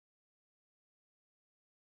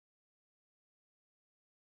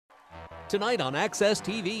Tonight on Access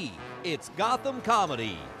TV, it's Gotham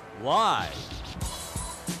Comedy Live.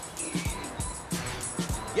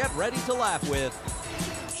 Get ready to laugh with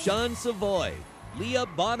Sean Savoy, Leah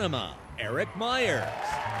Bonema, Eric Myers,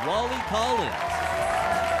 Wally Collins,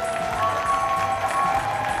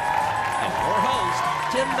 and your host,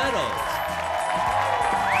 Tim Meadows.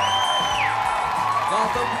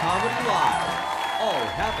 Gotham Comedy Live, all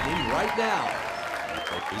happening right now.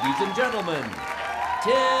 Ladies and gentlemen,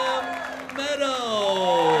 Tim Meadows. Thank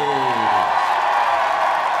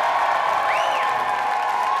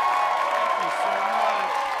you so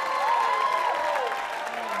much.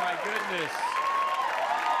 Oh my goodness.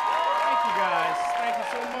 Thank you guys. Thank you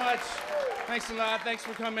so much. Thanks a lot. Thanks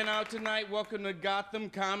for coming out tonight. Welcome to Gotham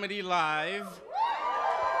Comedy Live.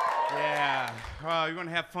 Yeah. Oh, we're going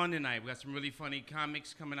to have fun tonight. We got some really funny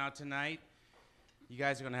comics coming out tonight. You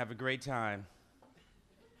guys are going to have a great time.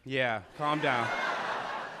 Yeah, calm down.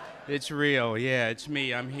 It's real. Yeah, it's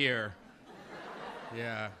me. I'm here.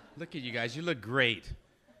 Yeah. Look at you guys. You look great.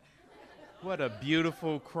 What a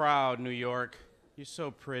beautiful crowd, New York. You're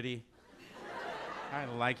so pretty. I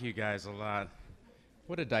like you guys a lot.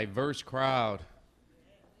 What a diverse crowd.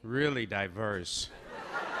 Really diverse.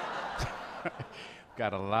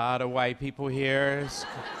 Got a lot of white people here.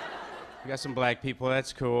 We got some black people.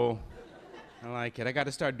 That's cool. I like it. I got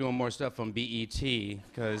to start doing more stuff on BET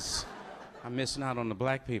because I'm missing out on the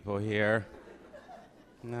black people here.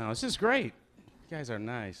 No, this is great. You guys are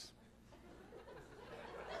nice.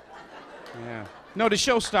 Yeah. No, the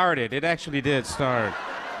show started. It actually did start.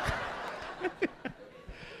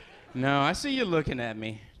 No, I see you looking at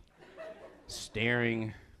me,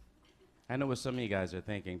 staring. I know what some of you guys are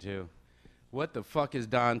thinking, too. What the fuck is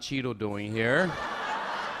Don Cheadle doing here?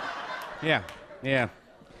 Yeah.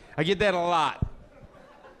 I get that a lot.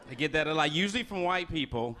 Usually from white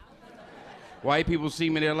people. White people see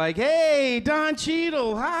me, they're like, hey, Don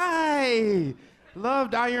Cheadle, hi.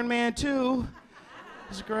 Loved Iron Man 2.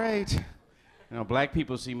 It's great. You know, black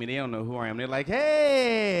people see me, they don't know who I am. They're like,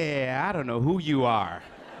 hey, I don't know who you are.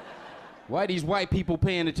 Why are these white people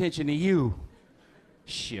paying attention to you?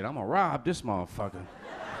 Shit, I'm gonna rob this motherfucker.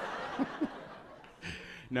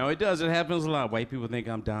 No, it does. It happens a lot. White people think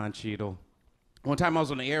I'm Don Cheadle. One time I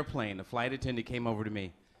was on an airplane. The flight attendant came over to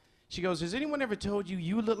me. She goes, has anyone ever told you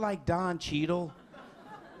you look like Don Cheadle?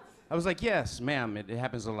 I was like, yes, ma'am, it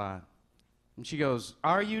happens a lot. And she goes,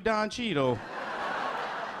 are you Don Cheadle?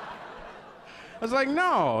 I was like,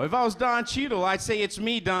 no, if I was Don Cheadle, I'd say it's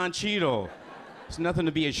me, Don Cheadle. It's nothing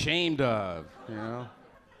to be ashamed of, you know?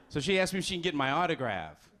 So she asked me if she can get my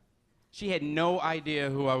autograph. She had no idea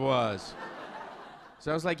who I was.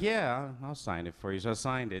 So I was like, yeah, I'll sign it for you. So I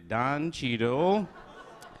signed it. Don Cheadle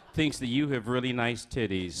thinks that you have really nice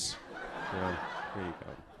titties. So, there you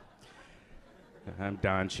go. I'm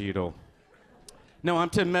Don Cheadle. No, I'm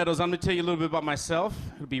Tim Meadows. I'm going to tell you a little bit about myself.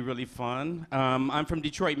 It'll be really fun. I'm from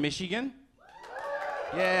Detroit, Michigan.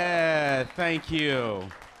 Yeah, thank you.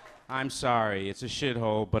 I'm sorry. It's a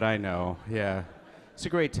shithole, but I know. Yeah. It's a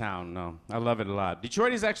great town. No, I love it a lot.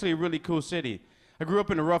 Detroit is actually a really cool city. I grew up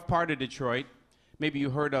in a rough part of Detroit. Maybe you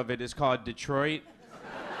heard of it. It's called Detroit.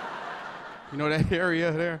 You know that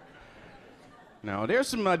area there? No, there's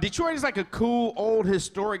some, Detroit is like a cool, old,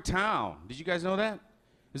 historic town. Did you guys know that?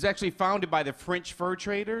 It was actually founded by the French fur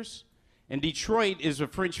traders. And Detroit is a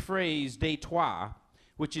French phrase, de toi,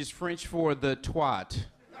 which is French for the twat.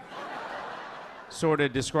 Sort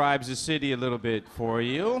of describes the city a little bit for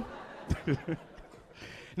you.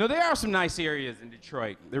 No, there are some nice areas in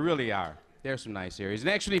Detroit. There really are. There are some nice areas. And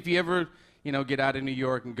actually, if you ever, get out of New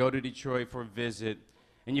York and go to Detroit for a visit,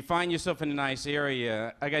 and you find yourself in a nice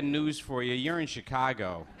area, I got news for you. You're in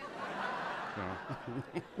Chicago.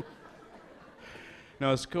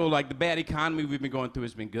 No, it's cool. Like, the bad economy we've been going through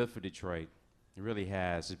has been good for Detroit. It really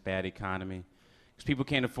has. It's bad economy. Because people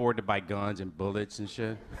can't afford to buy guns and bullets and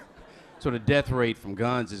shit. So the death rate from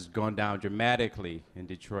guns has gone down dramatically in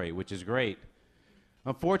Detroit, which is great.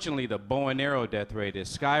 Unfortunately, the bow and arrow death rate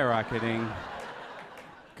is skyrocketing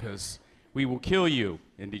because we will kill you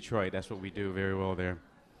in Detroit. That's what we do very well there.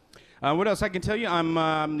 What else I can tell you?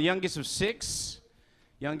 I'm the youngest of six.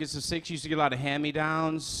 Youngest of six. Used to get a lot of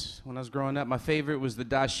hand-me-downs when I was growing up. My favorite was the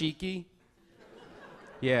dashiki.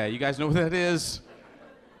 Yeah, you guys know what that is?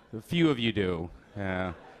 A few of you do.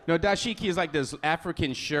 Yeah. No, dashiki is like this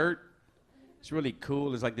African shirt. It's really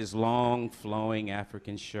cool. It's like this long, flowing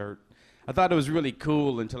African shirt. I thought it was really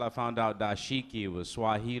cool until I found out dashiki was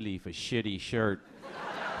Swahili for shitty shirt.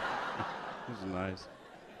 This is nice.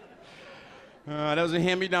 That was a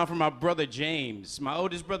hand-me-down from my brother James. My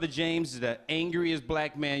oldest brother James is the angriest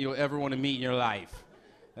black man you'll ever want to meet in your life.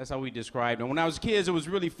 That's how we described him. When I was kids, it was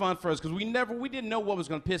really fun for us because we didn't know what was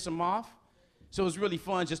going to piss him off. So it was really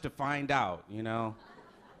fun just to find out, you know?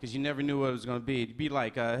 Because you never knew what it was going to be. It'd be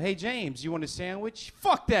like, hey, James, you want a sandwich?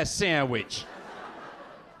 Fuck that sandwich.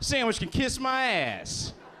 Sandwich can kiss my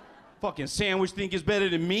ass. Fucking sandwich think it's better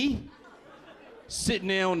than me? Sitting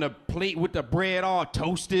there on the plate with the bread all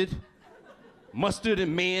toasted. Mustard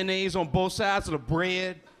and mayonnaise on both sides of the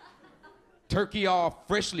bread. Turkey all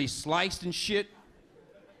freshly sliced and shit.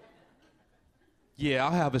 Yeah,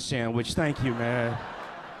 I'll have a sandwich. Thank you, man.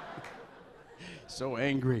 So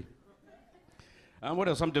angry. What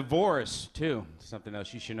else? I'm divorced, too. Something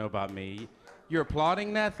else you should know about me. You're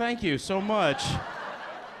applauding that? Thank you so much.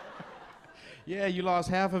 Yeah, you lost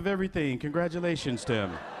half of everything. Congratulations,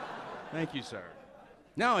 Tim. Thank you, sir.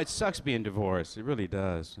 No, it sucks being divorced. It really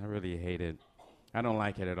does. I really hate it. I don't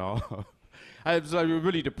like it at all. I was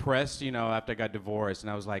really depressed, you know, after I got divorced,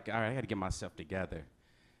 and I was like, all right, I got to get myself together.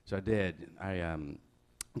 So I did. I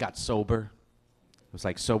got sober. I was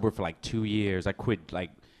like sober for like 2 years. I quit like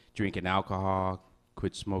drinking alcohol,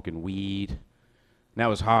 quit smoking weed. And that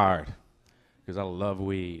was hard because I love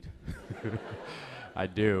weed. I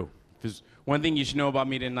do. Because one thing you should know about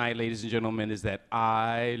me tonight, ladies and gentlemen, is that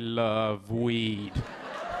I love weed.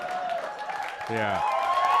 Yeah.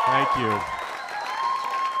 Thank you.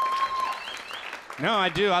 No, I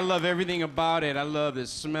do. I love everything about it. I love the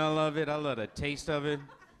smell of it. I love the taste of it.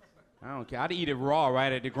 I don't care. I'd eat it raw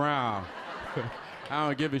right at the ground. I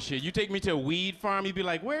don't give a shit. You take me to a weed farm, you'd be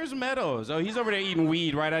like, where's Meadows? Oh, he's over there eating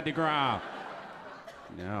weed right at the ground.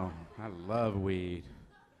 No, I love weed.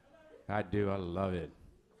 I do. I love it.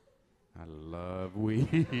 I love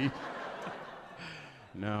weed.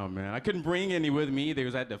 No, man. I couldn't bring any with me either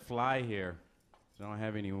because I had to fly here. So I don't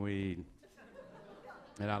have any weed.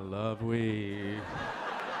 And I love weed.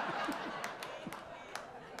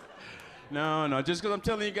 No, just because I'm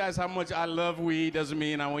telling you guys how much I love weed doesn't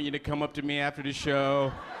mean I want you to come up to me after the show.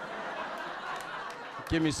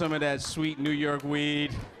 Give me some of that sweet New York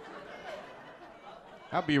weed.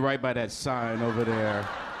 I'll be right by that sign over there.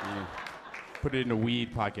 Yeah. Put it in the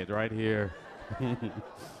weed pocket right here.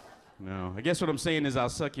 No, I guess what I'm saying is I'll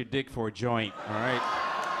suck your dick for a joint, all right?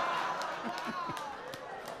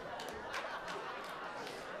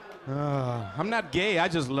 I'm not gay, I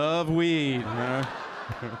just love weed.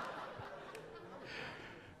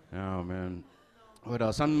 Oh, man. What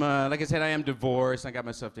else? I'm, like I said, I am divorced. I got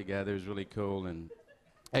myself together. It was really cool. And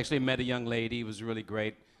actually met a young lady. It was really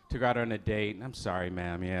great. Took her out on a date. I'm sorry,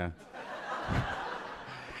 ma'am, yeah.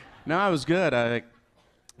 No, it was good. I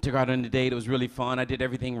took her out on a date. It was really fun. I did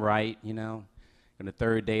everything right, you know. On the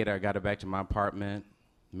third date, I got her back to my apartment,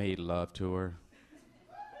 made love to her.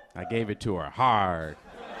 I gave it to her hard.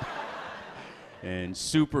 And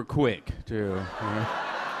super quick, too. You know?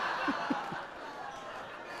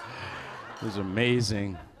 It was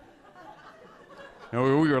amazing. You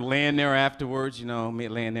know, we were laying there afterwards, you know,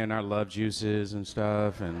 laying there in our love juices and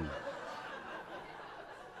stuff, and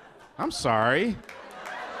I'm sorry.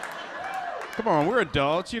 Come on, we're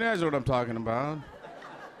adults. You guys know what I'm talking about.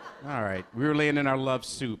 All right, we were laying in our love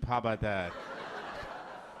soup. How about that?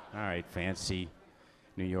 All right, fancy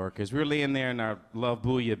New Yorkers. We were laying there in our love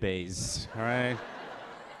bouillabaisse, all right?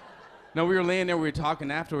 No, we were laying there, we were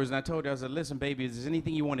talking afterwards, and I told her, I said, listen, baby, if there's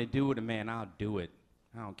anything you want to do with a man, I'll do it.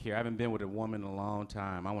 I don't care. I haven't been with a woman in a long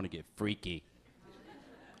time. I want to get freaky.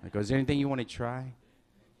 I go, is there anything you want to try?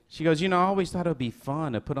 She goes, you know, I always thought it would be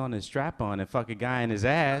fun to put on a strap-on and fuck a guy in his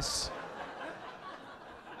ass.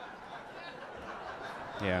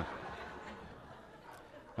 Yeah.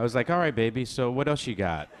 I was like, all right, baby, so what else you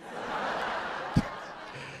got?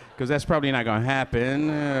 Because that's probably not going to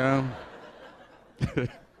happen.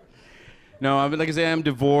 No, like I said, I'm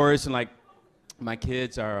divorced, and like my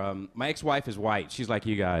kids are. My ex-wife is white. She's like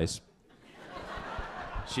you guys.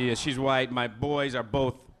 She's white. My boys are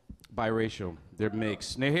both biracial. They're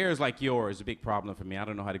mixed. And their hair is like yours. A big problem for me. I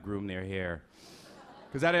don't know how to groom their hair,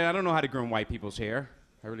 because I don't know how to groom white people's hair.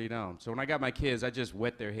 I really don't. So when I got my kids, I just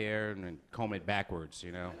wet their hair and then comb it backwards.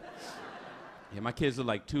 You know. Yeah, my kids look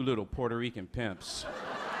like two little Puerto Rican pimps.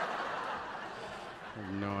 I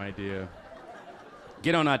have no idea.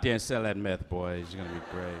 Get on out there and sell that meth, boys. It's gonna be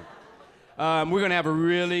great. We're gonna have a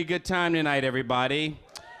really good time tonight, everybody.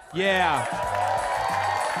 Yeah.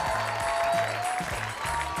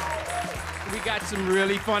 We got some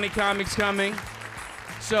really funny comics coming.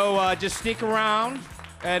 So just stick around,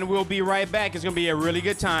 and we'll be right back. It's gonna be a really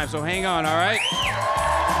good time, so hang on, all right?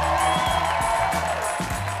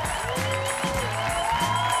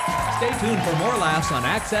 Stay tuned for more laughs on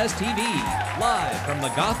Access TV, live from the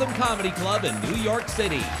Gotham Comedy Club in New York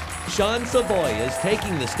City. Sean Savoy is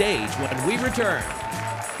taking the stage when we return.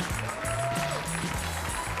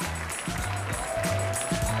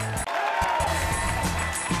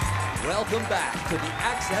 Welcome back to the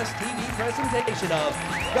Access TV presentation of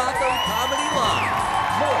Gotham Comedy Live.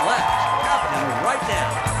 More laughs happening right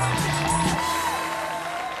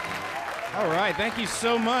now. All right, thank you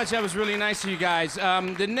so much. That was really nice of you guys.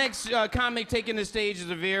 The next comic taking the stage is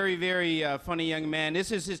a very, very funny young man.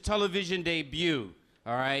 This is his television debut.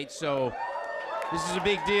 All right, so this is a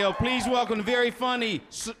big deal. Please welcome the very funny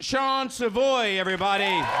Sean Savoy,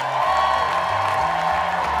 everybody.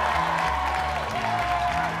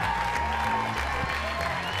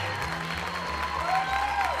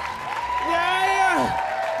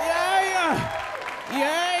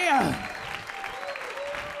 Yeah.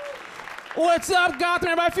 What's up, Gotham?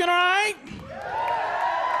 Everybody feeling all right?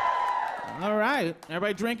 All right.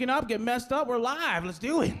 Everybody drinking up, get messed up. We're live. Let's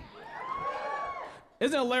do it.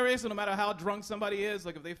 Isn't it hilarious that no matter how drunk somebody is,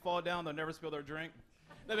 like if they fall down, they'll never spill their drink?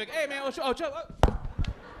 They'll be like, hey, man,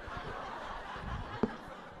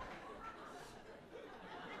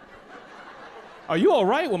 Are you all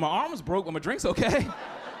right? Well, my arm's broke, but my drink's okay.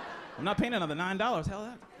 I'm not paying another $9. Hell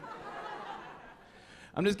that.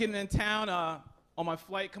 I'm just getting in town. On my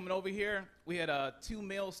flight coming over here, we had 2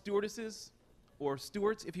 male stewardesses, or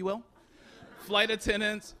stewards, if you will. Flight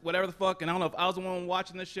attendants, whatever the fuck, and I don't know if I was the one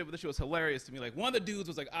watching this shit, but this shit was hilarious to me. Like, one of the dudes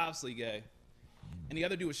was like obviously gay, and the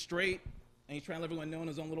other dude was straight, and he's trying to let everyone know in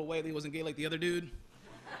his own little way that he wasn't gay like the other dude.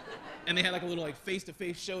 And they had like a little like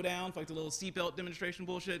face-to-face showdown for like the little seatbelt demonstration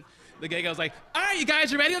bullshit. The gay guy was like, all right, you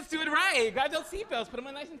guys, you ready? Let's do it right. Grab those seatbelts, put them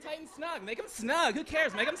on nice and tight and snug. Make them snug, who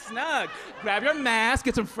cares? Make them snug. Grab your mask,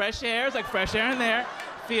 get some fresh air. It's like fresh air in there.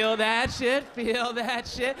 Feel that shit, feel that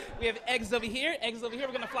shit. We have eggs over here, eggs over here.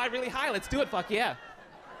 We're gonna fly really high. Let's do it, fuck yeah.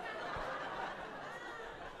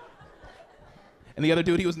 And the other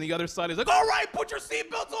dude, he was on the other side. He's like, all right, put your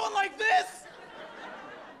seatbelts on like this.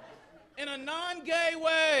 In a non-gay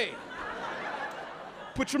way.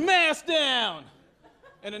 Put your mask down.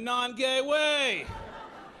 In a non-gay way.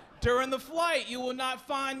 During the flight, you will not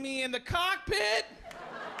find me in the cockpit,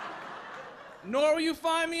 nor will you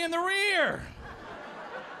find me in the rear.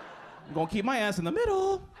 I'm gonna keep my ass in the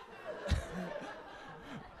middle.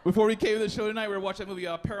 Before we came to the show tonight, we were watching that movie,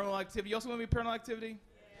 Paranormal Activity. You also want to be Paranormal Activity?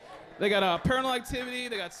 They got Paranormal Activity,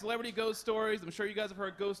 they got celebrity ghost stories. I'm sure you guys have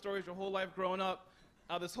heard ghost stories your whole life growing up.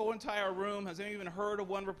 This whole entire room, has anyone even heard of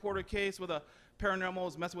one reported case with a paranormal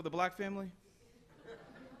is messing with a black family?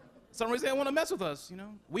 Some reason they want to mess with us, you know?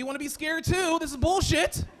 We want to be scared too, this is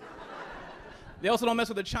bullshit. They also don't mess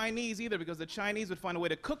with the Chinese either, because the Chinese would find a way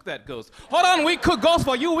to cook that ghost. Hold on, we cook ghost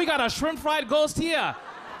for you. We got a shrimp fried ghost here.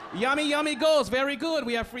 Yummy, yummy ghost, very good.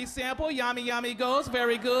 We have free sample, yummy, yummy ghost,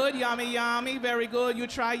 very good. Yummy, yummy, very good. You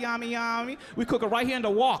try yummy, yummy. We cook it right here in the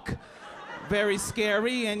wok. Very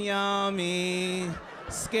scary and yummy.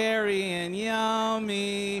 Scary and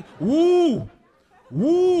yummy. Woo!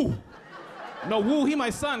 Woo! No, Woo, he my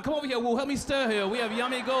son. Come over here, Woo. Help me stir here. We have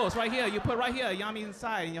yummy ghost right here. You put right here, yummy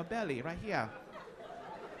inside in your belly, right here.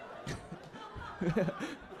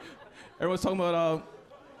 Everyone's talking about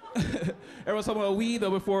weed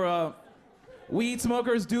though. Before weed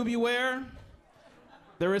smokers, do beware.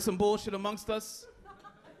 There is some bullshit amongst us.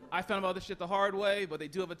 I found about this shit the hard way, but they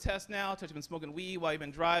do have a test now. Touch, you've been smoking weed while you've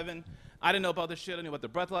been driving. I didn't know about this shit. I knew about the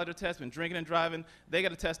breathalyzer test, been drinking and driving. They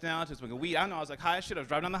got a test now, just smoking weed. I don't know, I was like high as shit. I was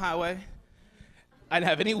driving down the highway. I didn't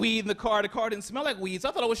have any weed in the car. The car didn't smell like weed, so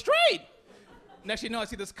I thought I was straight. Next thing you know, I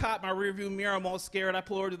see this cop in my rearview mirror. I'm all scared. I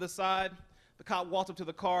pull over to the side. The cop walked up to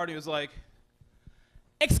the car and he was like,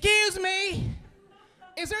 excuse me,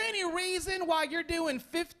 is there any reason why you're doing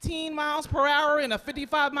 15 miles per hour in a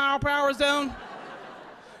 55 mile per hour zone?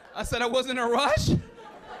 I said I wasn't in a rush.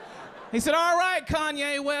 He said, all right,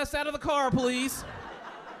 Kanye West, out of the car, please.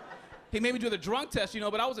 He made me do the drunk test, you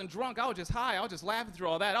know, but I wasn't drunk. I was just high. I was just laughing through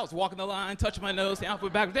all that. I was walking the line, touching my nose, down,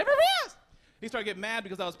 foot back. He started getting mad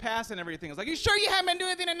because I was passing everything. I was like, you sure you haven't been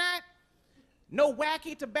doing anything tonight? No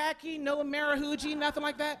wacky tobacco, no marahooji, nothing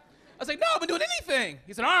like that? I was like, no, I've been doing anything.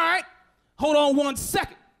 He said, all right, hold on 1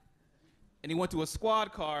 second. And he went to a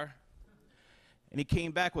squad car, and he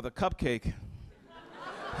came back with a cupcake.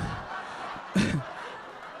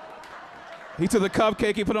 He took the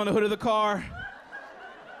cupcake, he put it on the hood of the car.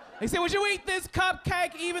 He said, would you eat this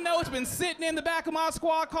cupcake even though it's been sitting in the back of my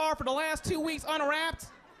squad car for the last 2 weeks unwrapped?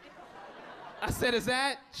 I said, is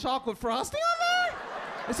that chocolate frosting on there?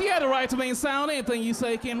 Does he have the right to remain silent? Anything you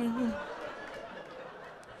say, Kim?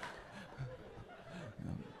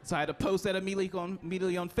 So I had to post that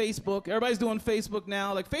immediately on Facebook. Everybody's doing Facebook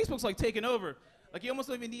now. Like, Facebook's like taking over. Like, you almost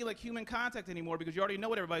don't even need like human contact anymore because you already know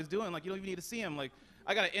what everybody's doing. Like, you don't even need to see them. Like,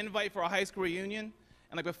 I got an invite for a high school reunion,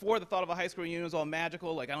 And like before, the thought of a high school reunion was all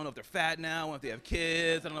magical. Like, I don't know if they're fat now, I don't know if they have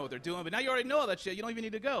kids, I don't know what they're doing. But now you already know all that shit. You don't even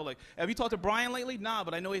need to go. Like, have you talked to Brian lately? Nah,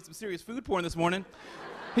 but I know he had some serious food porn this morning.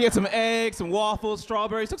 He had some eggs, some waffles,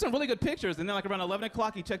 strawberries, took some really good pictures. And then like around 11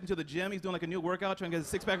 o'clock, he checked into the gym. He's doing like a new workout, trying to get his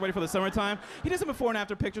six-pack ready for the summertime. He did some before and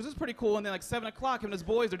after pictures. It's pretty cool. And then like 7 o'clock, him and his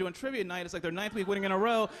boys, they're doing trivia night. It's like their 9th week winning in a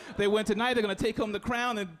row. They went tonight. They're going to take home the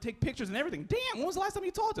crown and take pictures and everything. Damn, when was the last time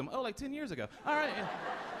you talked to him? Oh, like 10 years ago. All right. Yeah.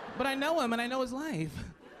 But I know him and I know his life.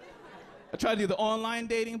 I tried to do the online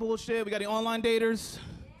dating bullshit. We got any online daters?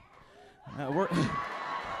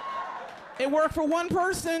 It worked for one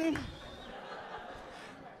person.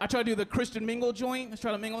 I try to do the Christian mingle joint. Let's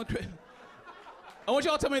try to mingle. I want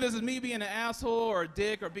y'all to tell me this is me being an asshole or a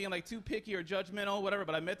dick or being like too picky or judgmental, whatever,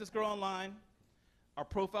 but I met this girl online. Our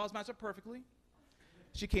profiles matched up perfectly.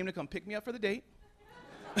 She came to come pick me up for the date.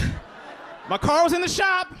 My car was in the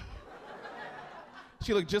shop.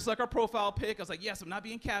 She looked just like our profile pic. I was like, yes, I'm not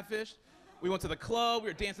being catfished. We went to the club. We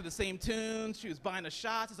were dancing to the same tunes. She was buying the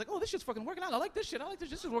shots. It's like, oh, this shit's fucking working out. I like this shit. I like this.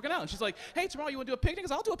 This is working out. And she's like, hey, tomorrow you want to do a picnic? I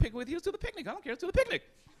said, I'll do a picnic with you. Let's do the picnic. I don't care. Let's do the picnic.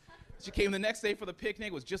 She came the next day for the picnic.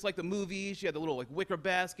 It was just like the movie. She had the little like wicker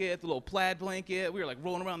basket, the little plaid blanket. We were like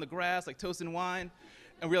rolling around the grass, like toasting wine.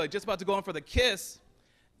 And we were like just about to go in for the kiss.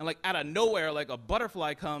 And like out of nowhere, like a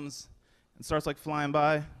butterfly comes and starts like flying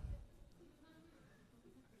by.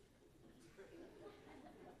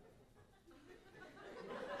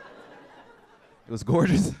 It was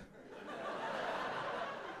gorgeous.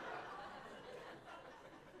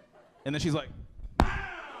 And then she's like,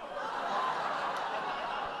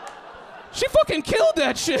 she fucking killed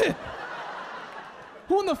that shit.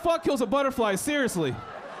 Who in the fuck kills a butterfly? Seriously.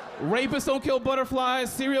 Rapists don't kill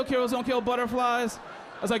butterflies. Serial killers don't kill butterflies.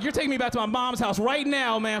 I was like, you're taking me back to my mom's house right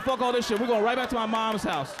now, man. Fuck all this shit. We're going right back to my mom's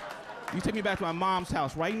house. You take me back to my mom's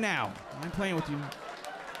house right now. I ain't playing with you.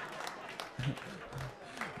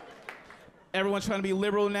 Everyone's trying to be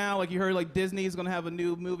liberal now. Like you heard, like Disney's gonna have a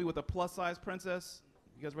new movie with a plus-size princess.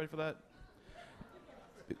 You guys ready for that?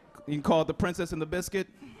 You can call it The Princess and the Biscuit.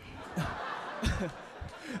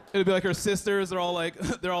 It'll be like her sisters. They're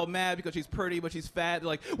all mad because she's pretty, but she's fat. They're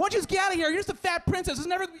like, why don't you just get out of here? You're just a fat princess. There's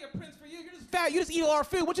never gonna be a prince for you. You're just fat. You just eat all our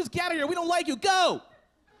food. Why don't you just get out of here? We don't like you. Go.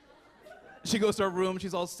 She goes to her room.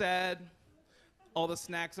 She's all sad. All the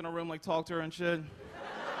snacks in her room like talk to her and shit.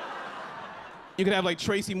 You could have like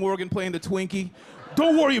Tracy Morgan playing the Twinkie.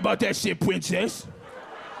 Don't worry about that shit, princess.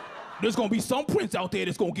 There's gonna be some prince out there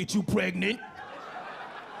that's gonna get you pregnant.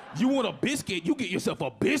 You want a biscuit, you get yourself a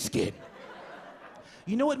biscuit.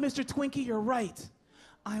 You know what, Mr. Twinkie, you're right.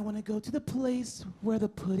 I wanna go to the place where the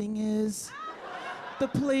pudding is. The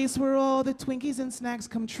place where all the Twinkies and snacks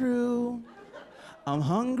come true. I'm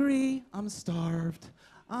hungry, I'm starved.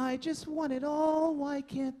 I just want it all, why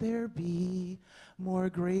can't there be more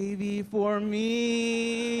gravy for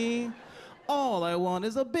me? All I want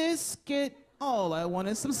is a biscuit, all I want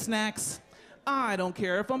is some snacks. I don't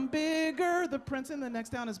care if I'm bigger, the prince in the next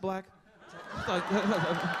town is black.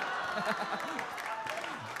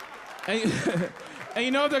 And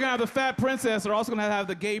you know if they're gonna have the fat princess, they're also gonna have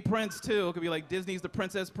the gay prince too. It could be like Disney's The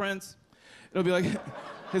Princess Prince. It'll be like,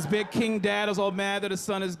 his big king dad is all mad that his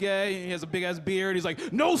son is gay. And he has a big ass beard. He's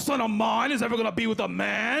like, no son of mine is ever gonna be with a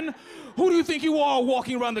man. Who do you think you are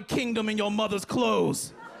walking around the kingdom in your mother's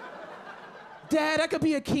clothes? Dad, I could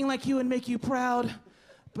be a king like you and make you proud,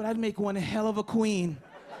 but I'd make one hell of a queen.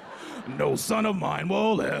 No son of mine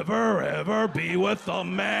will ever be with a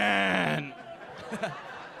man.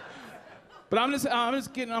 But I'm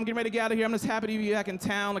getting ready to get out of here. I'm just happy to be back in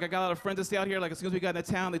town. Like I got a lot of friends that stay out here. Like as soon as we got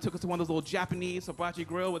into town, they took us to one of those little Japanese hibachi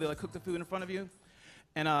grill where they like cook the food in front of you.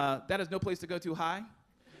 And that is no place to go to high.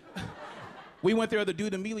 We went there, the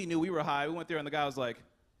dude immediately knew we were high. We went there and the guy was like,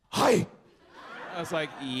 hi. I was like,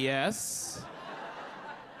 yes.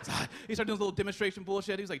 He started doing this little demonstration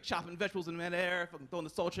bullshit. He was like chopping vegetables in midair, fucking throwing the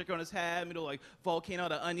salt shaker on his hat, middle like volcano,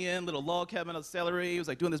 the onion, little log cabin of celery. He was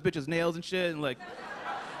like doing this bitch's nails and shit and like,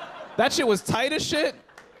 that shit was tight as shit,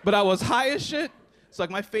 but I was high as shit. So like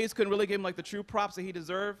my face couldn't really give him like the true props that he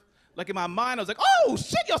deserved. Like in my mind, I was like, oh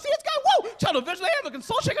shit, y'all see this guy? Whoa! Chopped a vegetable, looking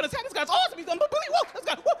salt shaker on his hat. This guy's awesome. He's unbelievable. Whoa! This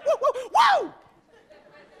guy, whoa!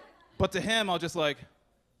 But to him, I was just like,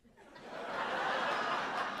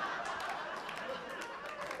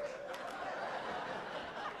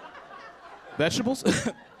 vegetables?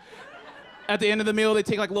 At the end of the meal, they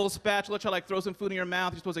take like a little spatula, try to like throw some food in your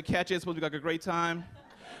mouth. You're supposed to catch it. It's supposed to be like a great time.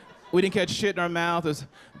 We didn't catch shit in our mouth. There's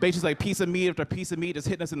basically like piece of meat after piece of meat just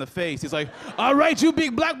hitting us in the face. He's like, all right, you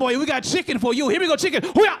big black boy, we got chicken for you. Here we go, chicken.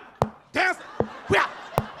 Hoo-yah! Dance! Hoo-yah!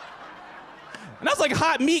 And that's like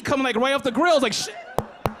hot meat coming like right off the grill. It's like shit.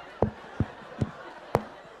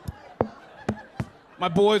 My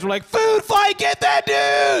boys were like, food fight, get that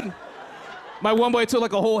dude! My one boy took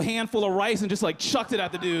like a whole handful of rice and just like chucked it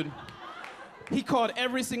at the dude. He caught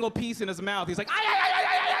every single piece in his mouth. He's like, ay, ay, ay, ay,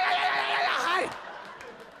 ay, ay, ay, ay.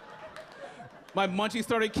 My munchies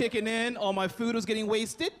started kicking in. All my food was getting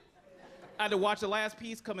wasted. I had to watch the last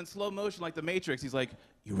piece come in slow motion like the Matrix. He's like,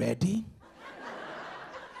 you ready?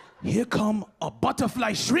 Here come a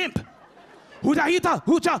butterfly shrimp. Huta hita,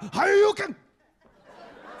 hucha, hayuken.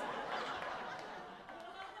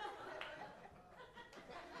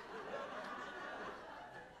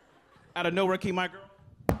 Out of nowhere came my girl.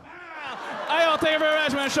 Hey, y'all, thank you very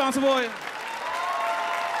much, man. Sean Savoy.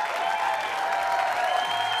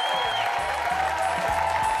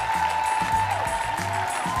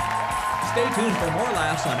 Stay tuned for more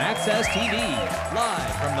laughs on Access TV.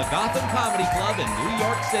 Live from the Gotham Comedy Club in New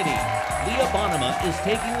York City, Leah Bonnema is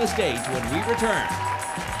taking the stage when we return.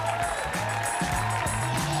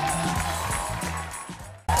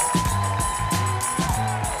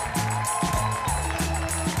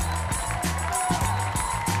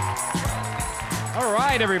 All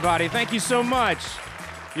right, everybody. Thank you so much.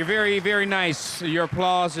 You're very, very nice. Your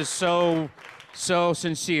applause is so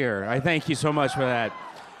sincere. I thank you so much for that.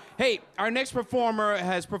 Hey, our next performer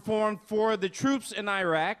has performed for the troops in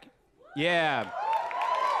Iraq. Yeah.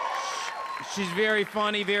 She's very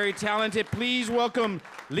funny, very talented. Please welcome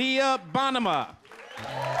Leah Bonnema.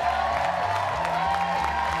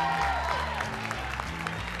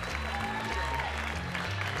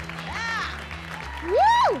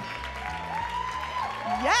 Woo!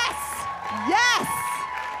 Yes! Yes!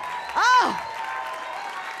 Oh!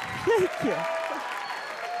 Thank you.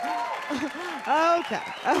 Okay.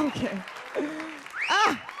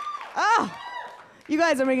 Oh! You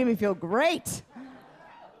guys are making me feel great.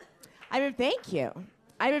 Thank you.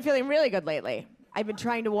 I've been feeling really good lately. I've been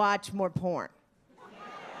trying to watch more porn.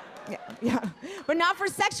 Yeah. But not for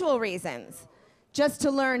sexual reasons. Just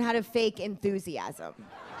to learn how to fake enthusiasm.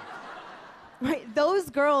 Right? Those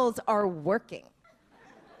girls are working.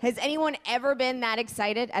 Has anyone ever been that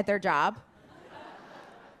excited at their job?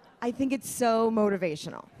 I think it's so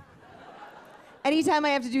motivational. Anytime I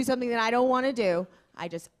have to do something that I don't want to do, I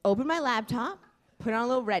just open my laptop, put on a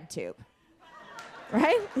little red tube.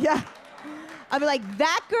 Right? Yeah. I'll be like,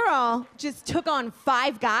 that girl just took on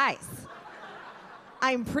 5 guys.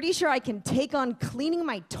 I'm pretty sure I can take on cleaning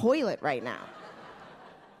my toilet right now.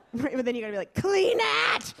 Right? But then you gotta be like, clean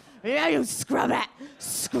it! Yeah, you scrub it!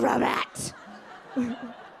 Scrub it!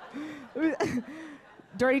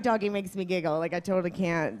 Dirty talking makes me giggle. Like, I totally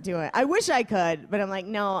can't do it. I wish I could, but I'm like,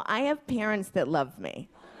 no, I have parents that love me.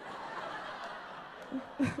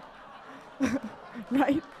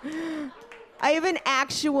 Right? I have an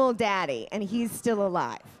actual daddy, and he's still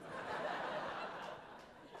alive.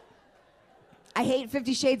 I hate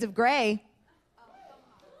 50 Shades of Grey.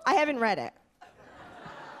 I haven't read it.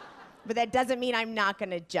 But that doesn't mean I'm not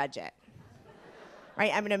gonna judge it.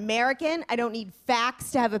 Right? I'm an American. I don't need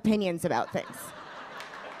facts to have opinions about things.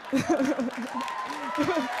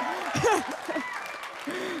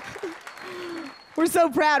 We're so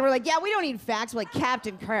proud. We're like, yeah, we don't need facts. We're like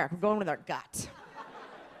Captain Kirk. We're going with our gut.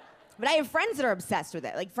 But I have friends that are obsessed with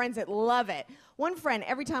it, like friends that love it. One friend,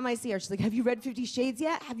 every time I see her, she's like, have you read 50 Shades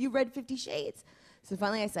yet? Have you read 50 Shades? So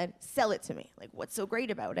finally I said, sell it to me. Like, what's so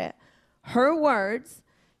great about it? Her words,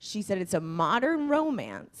 she said it's a modern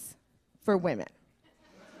romance for women.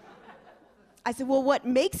 I said, well, what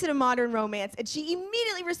makes it a modern romance? And she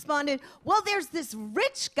immediately responded, well, there's this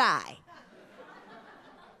rich guy.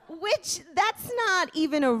 Which, that's not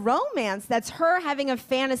even a romance. That's her having a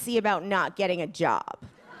fantasy about not getting a job.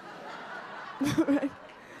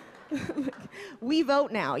 We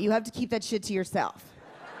vote now. You have to keep that shit to yourself.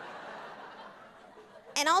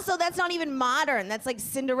 And also, that's not even modern. That's like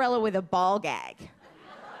Cinderella with a ball gag.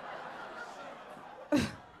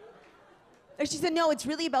 She said, no, it's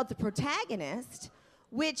really about the protagonist,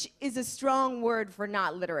 which is a strong word for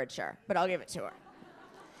not literature, but I'll give it to her.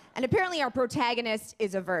 And apparently our protagonist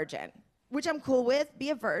is a virgin, which I'm cool with,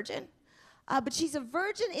 be a virgin. But she's a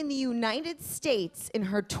virgin in the United States in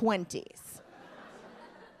her 20s.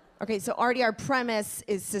 Okay, so already our premise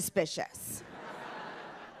is suspicious.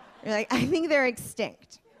 You're like, I think they're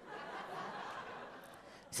extinct.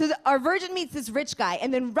 So our virgin meets this rich guy,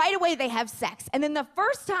 and then right away they have sex. And then the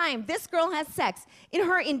first time this girl has sex in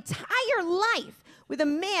her entire life with a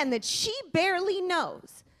man that she barely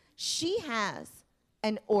knows, she has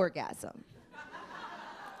an orgasm.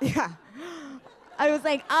 Yeah. I was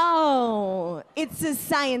like, oh, it's a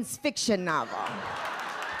science fiction novel.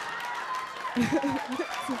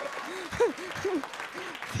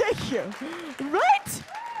 Thank you. Right?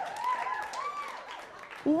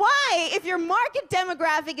 Why, if your market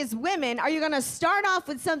demographic is women, are you gonna start off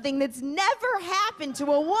with something that's never happened to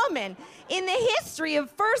a woman in the history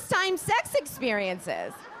of first-time sex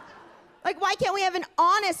experiences? Like, why can't we have an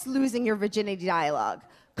honest losing your virginity dialogue?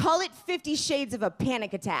 Call it 50 Shades of a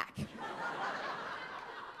Panic Attack.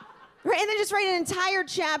 Right, and then just write an entire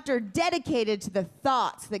chapter dedicated to the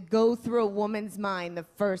thoughts that go through a woman's mind the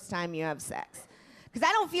first time you have sex. Because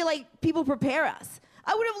I don't feel like people prepare us.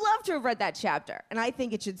 I would have loved to have read that chapter. And I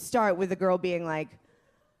think it should start with a girl being like,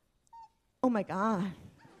 oh my God,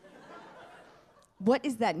 what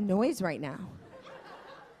is that noise right now?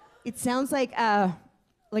 It sounds like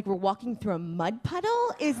we're walking through a mud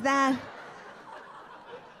puddle? Is that?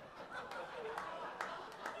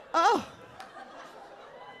 Oh.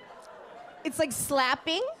 It's like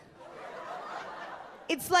slapping.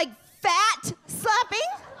 It's like fat slapping.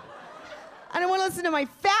 I don't want to listen to my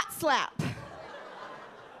fat slap.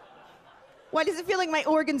 Why does it feel like my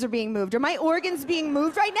organs are being moved? Are my organs being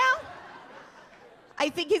moved right now? I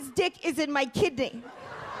think his dick is in my kidney.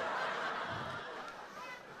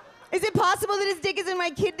 Is it possible that his dick is in my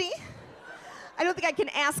kidney? I don't think I can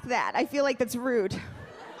ask that. I feel like that's rude.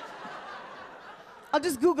 I'll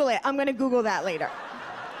just Google it. I'm gonna Google that later.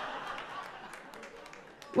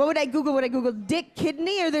 What would I Google? Would I Google dick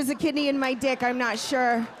kidney, or there's a kidney in my dick? I'm not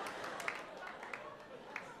sure.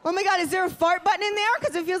 Oh my God, is there a fart button in there?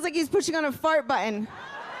 Because it feels like he's pushing on a fart button.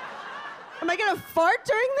 Am I gonna fart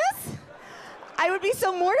during this? I would be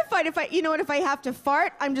so mortified if if I have to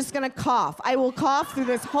fart, I'm just gonna cough. I will cough through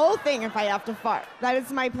this whole thing if I have to fart. That is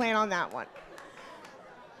my plan on that one.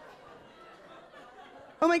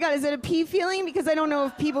 Oh my God, is it a pee feeling? Because I don't know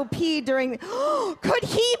if people pee during could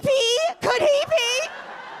he pee? Could he pee?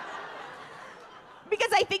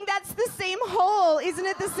 Because I think that's the same hole. Isn't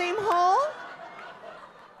it the same hole?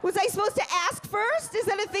 Was I supposed to ask first? Is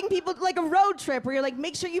that a thing people, like a road trip where you're like,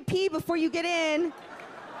 make sure you pee before you get in?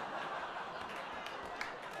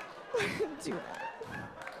 I didn't do that.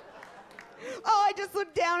 Oh, I just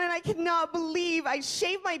looked down and I cannot believe I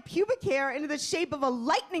shaved my pubic hair into the shape of a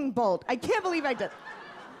lightning bolt. I can't believe I did.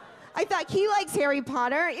 I thought he likes Harry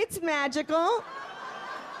Potter. It's magical.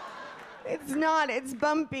 It's not, it's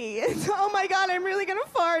bumpy. Oh my God, I'm really gonna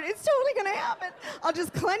fart. It's totally gonna happen. I'll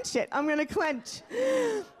just clench it. I'm gonna clench.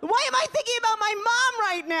 Why am I thinking about my mom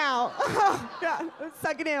right now? Oh God,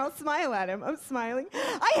 suck it in, I'll smile at him. I'm smiling.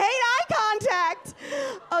 I hate eye contact.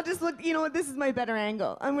 I'll just look, you know what, this is my better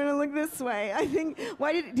angle. I'm gonna look this way. I think,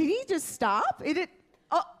 did he just stop?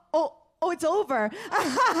 Oh, it's over.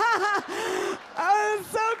 Oh,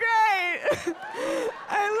 it's so great.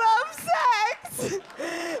 I love sex.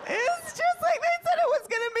 It's just like they said it was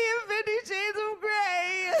gonna be in 50 Shades of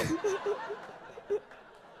Grey.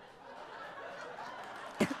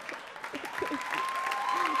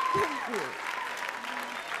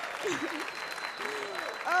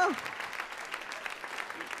 Oh.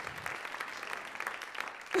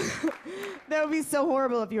 That would be so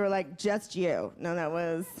horrible if you were like, just you. No, that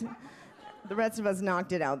was... The rest of us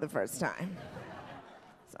knocked it out the first time.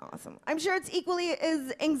 It's awesome. I'm sure it's equally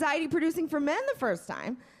as anxiety-producing for men the first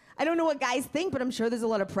time. I don't know what guys think, but I'm sure there's a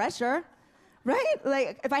lot of pressure, right?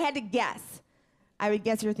 Like, if I had to guess, I would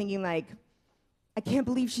guess you're thinking like, I can't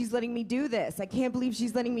believe she's letting me do this. I can't believe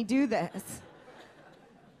she's letting me do this.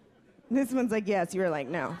 This one's like, yes. You were like,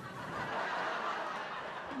 no.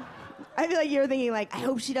 I feel like you're thinking like, I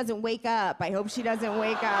hope she doesn't wake up. I hope she doesn't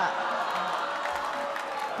wake up.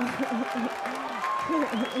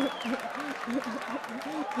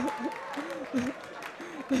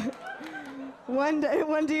 One,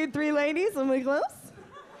 two, three ladies. Am we close?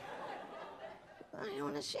 I don't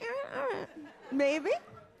want to share it. All right. Maybe.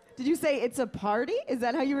 Did you say it's a party? Is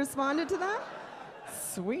that how you responded to that?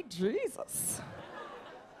 Sweet Jesus.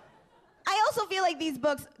 I also feel like these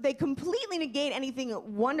books, they completely negate anything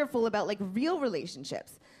wonderful about like real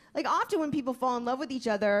relationships. Like often when people fall in love with each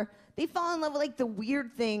other, they fall in love with like the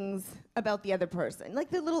weird things about the other person, like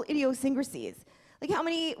the little idiosyncrasies. Like how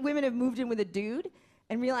many women have moved in with a dude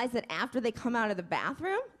and realized that after they come out of the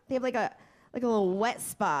bathroom, they have like a little wet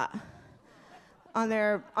spot on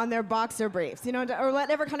their boxer briefs, you know, or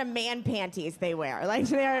whatever kind of man panties they wear. Like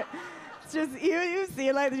they're, it's just you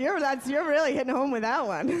see like you're really hitting home with that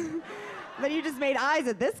one. But you just made eyes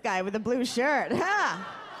at this guy with a blue shirt.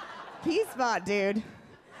 Ha! Pee spot, dude.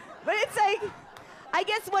 But it's like, I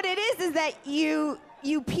guess what it is that you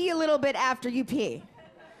pee a little bit after you pee.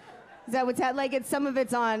 Is that what's like? Some of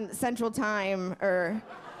it's on Central Time or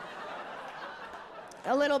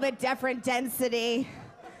a little bit different density,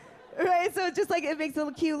 right? So it's just like it makes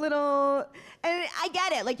a cute little. And I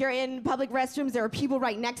get it. Like you're in public restrooms, there are people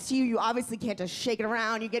right next to you. You obviously can't just shake it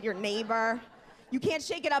around. You get your neighbor. You can't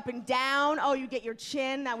shake it up and down. Oh, you get your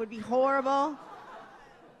chin. That would be horrible.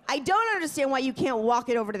 I don't understand why you can't walk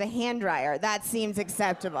it over to the hand dryer. That seems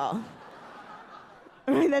acceptable.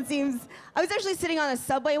 That seems. I was actually sitting on a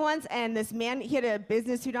subway once, and this man, he had a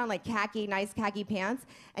business suit on, like nice khaki pants,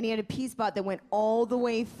 and he had a pea spot that went all the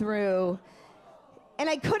way through. And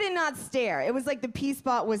I couldn't not stare. It was like the pea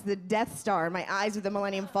spot was the Death Star, and my eyes were the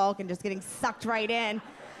Millennium Falcon just getting sucked right in.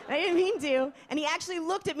 And I didn't mean to. And he actually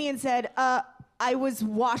looked at me and said, I was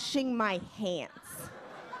washing my hands.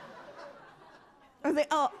 I was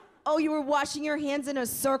like, oh, you were washing your hands in a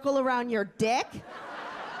circle around your dick?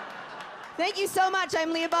 Thank you so much.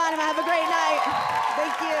 I'm Leah Bonham. Have a great night.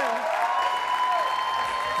 Thank you.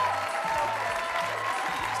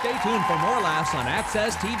 Stay tuned for more laughs on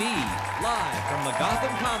Access TV. Live from the Gotham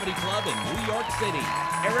Comedy Club in New York City,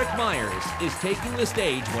 Eric Myers is taking the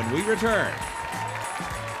stage when we return.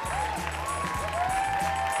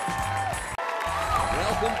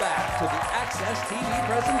 Welcome back to the Access TV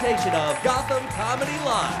presentation of Gotham Comedy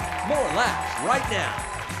Live. More laughs right now.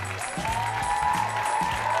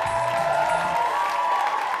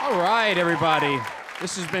 All right, everybody.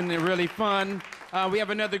 This has been really fun. We have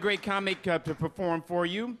another great comic to perform for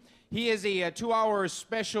you. He is a 2-hour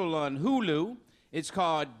special on Hulu. It's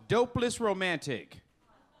called Dopeless Romantic.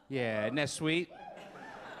 Yeah, isn't that sweet?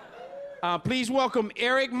 Please welcome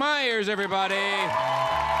Eric Myers, everybody.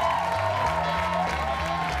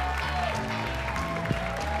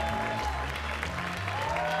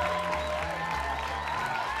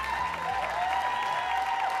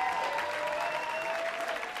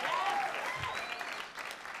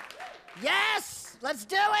 Yes, let's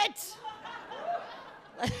do it.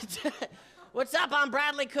 What's up? I'm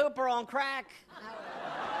Bradley Cooper on crack.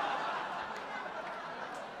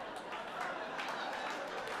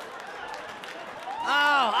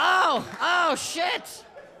 Oh, shit.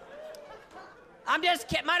 I'm just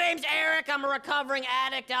kidding. My name's Eric. I'm a recovering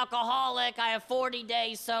addict, alcoholic. I have 40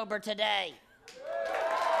 days sober today.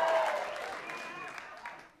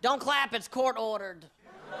 Don't clap, it's court ordered.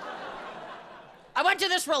 I went to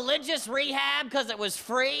this religious rehab because it was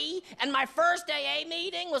free, and my first AA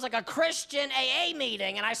meeting was like a Christian AA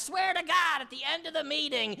meeting, and I swear to God, at the end of the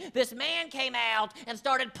meeting, this man came out and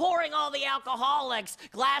started pouring all the alcoholics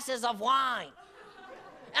glasses of wine.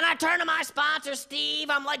 And I turned to my sponsor, Steve,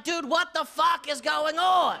 I'm like, dude, what the fuck is going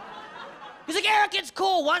on? He's like, Eric, it's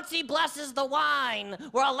cool. Once he blesses the wine,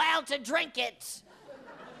 we're allowed to drink it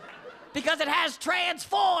because it has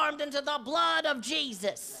transformed into the blood of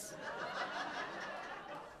Jesus.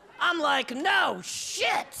 I'm like, no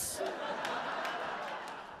shit.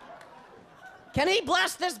 Can he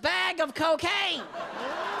bless this bag of cocaine?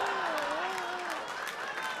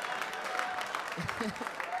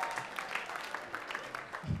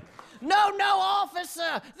 No,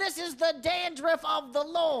 officer. This is the dandruff of the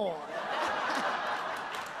Lord.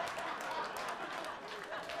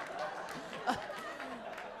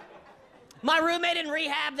 My roommate in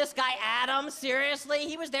rehab, this guy Adam, seriously,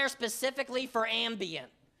 he was there specifically for Ambien.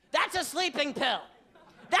 That's a sleeping pill.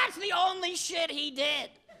 That's the only shit he did.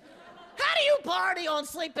 How do you party on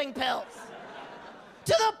sleeping pills?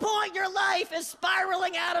 To the point your life is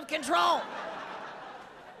spiraling out of control.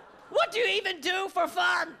 What do you even do for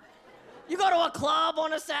fun? You go to a club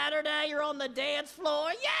on a Saturday, you're on the dance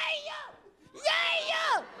floor, yeah!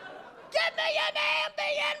 Give me an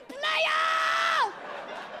Ambien player!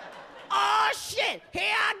 Oh shit,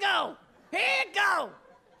 here I go.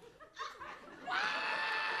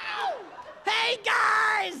 Wow! Hey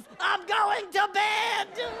guys, I'm going to bed.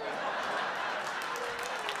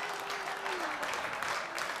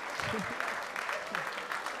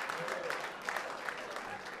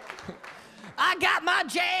 I got my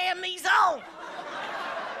jammies on.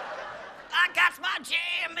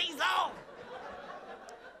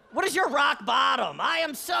 What is your rock bottom? I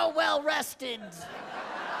am so well rested.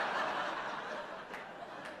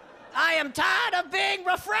 I am tired of being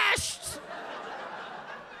refreshed.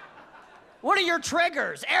 What are your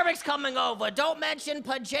triggers? Eric's coming over. Don't mention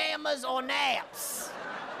pajamas or naps.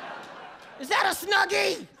 Is that a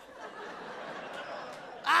Snuggie?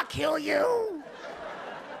 I'll kill you.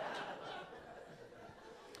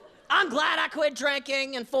 I'm glad I quit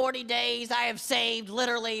drinking. In 40 days, I have saved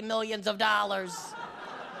literally millions of dollars.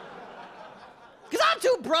 Because I'm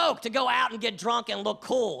too broke to go out and get drunk and look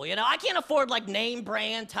cool, you know? I can't afford, like, name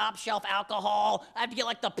brand, top shelf alcohol. I have to get,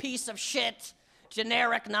 like, the piece of shit,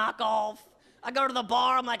 generic knockoff. I go to the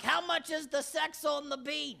bar, I'm like, how much is the sex on the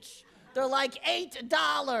beach? They're like,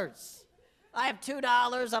 $8. I have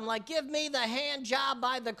 $2. I'm like, give me the hand job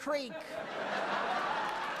by the creek.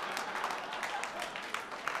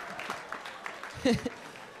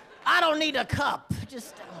 I don't need a cup.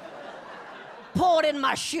 Just pour it in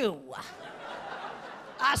my shoe.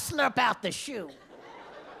 I slurp out the shoe.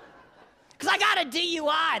 Because I got a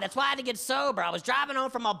DUI. That's why I had to get sober. I was driving home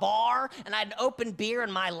from a bar, and I had an open beer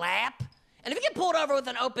in my lap. And if you get pulled over with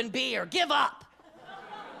an open beer, give up.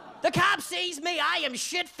 The cop sees me. I am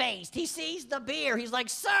shit-faced. He sees the beer. He's like,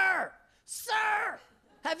 sir,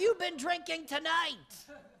 have you been drinking tonight?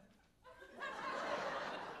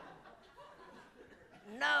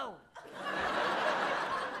 No.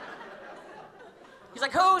 He's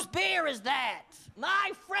like, whose beer is that?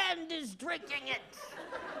 My friend is drinking it.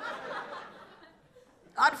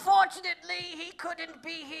 Unfortunately, he couldn't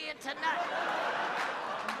be here tonight.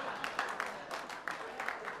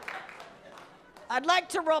 I'd like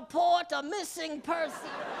to report a missing person.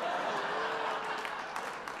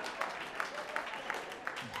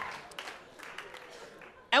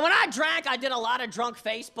 And when I drank, I did a lot of drunk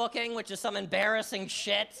Facebooking, which is some embarrassing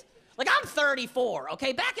shit. Like, I'm 34,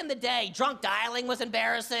 okay? Back in the day, drunk dialing was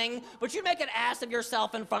embarrassing, but you make an ass of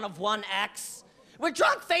yourself in front of one ex. With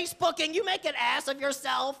drunk Facebooking, you make an ass of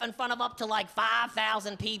yourself in front of up to like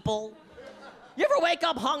 5,000 people. You ever wake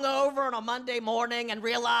up hungover on a Monday morning and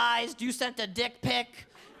realized you sent a dick pic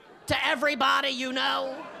to everybody you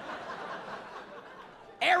know?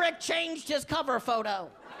 Eric changed his cover photo.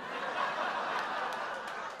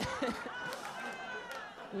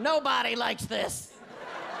 Nobody likes this.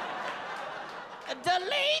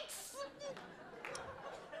 Delete.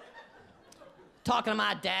 Talking to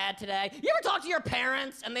my dad today. You ever talk to your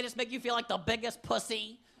parents and they just make you feel like the biggest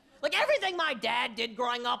pussy? Like, everything my dad did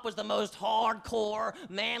growing up was the most hardcore,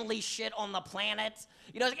 manly shit on the planet.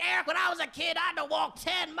 You know, like, Eric, when I was a kid, I had to walk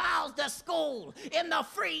 10 miles to school in the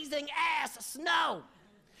freezing ass snow.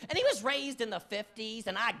 And he was raised in the 50s,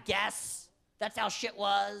 and I guess that's how shit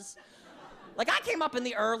was. Like, I came up in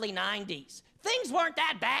the early 90s. Things weren't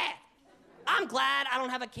that bad. I'm glad I don't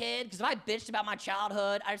have a kid, because if I bitched about my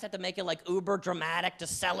childhood, I just have to make it, like, uber dramatic to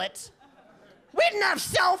sell it. We didn't have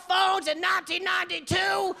cell phones in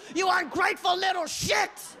 1992, you ungrateful little shit.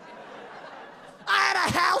 I had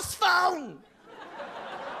a house phone.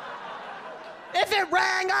 If it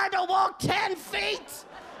rang, I had to walk 10 feet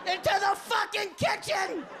into the fucking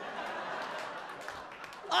kitchen.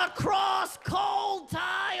 Across cold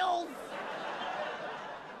tiles.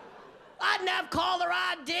 I didn't have caller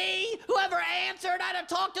ID. Whoever answered, I had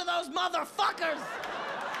to talk to those motherfuckers.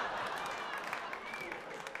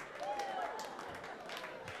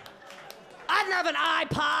 I didn't have an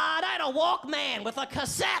iPod. I had a Walkman with a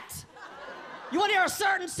cassette. You want to hear a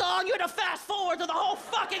certain song, you had to fast forward to the whole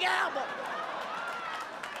fucking album.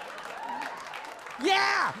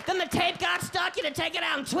 Yeah, then the tape got stuck, you had to take it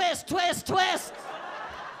out and twist, twist, twist.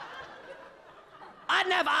 I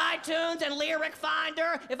didn't have iTunes and Lyric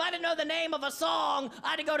Finder. If I didn't know the name of a song,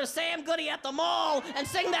 I had to go to Sam Goody at the mall and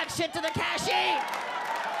sing that shit to the cashier.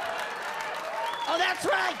 Oh, that's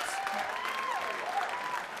right.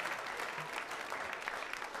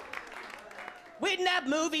 We didn't have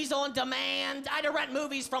movies on demand. I had to rent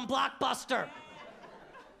movies from Blockbuster.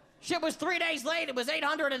 Shit was 3 days late, it was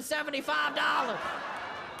 $875.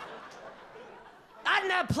 I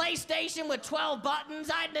didn't have PlayStation with 12 buttons.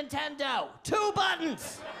 I had Nintendo. 2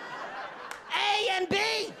 buttons. A and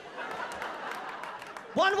B.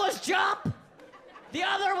 One was jump. The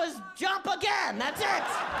other was jump again. That's it.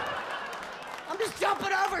 I'm just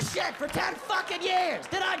jumping over shit for 10 fucking years.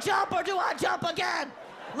 Did I jump or do I jump again?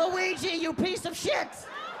 Luigi, you piece of shit.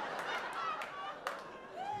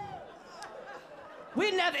 We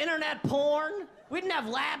didn't have internet porn. We didn't have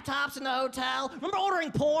laptops in the hotel. Remember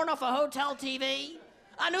ordering porn off a hotel TV?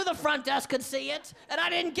 I knew the front desk could see it, and I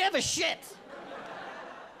didn't give a shit.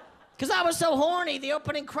 Because I was so horny, the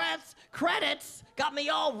opening credits got me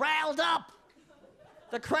all riled up.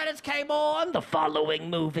 The credits came on. The following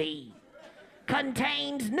movie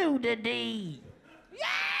contains nudity.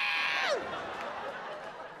 Yeah!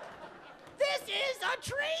 This is a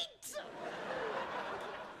treat.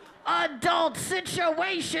 Adult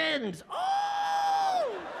situations.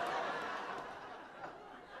 Oh!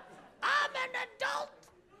 I'm an adult.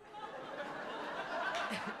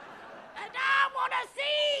 And I want to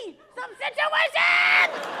see some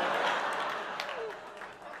situations.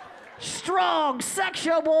 Strong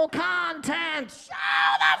sexual content.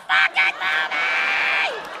 Show the fucking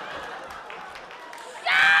movie.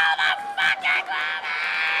 Show the fucking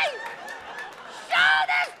movie. Show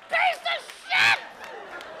this piece of shit.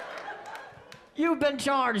 You've been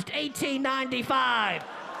charged $18.95.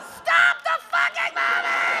 Stop the fucking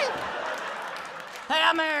movie! Hey,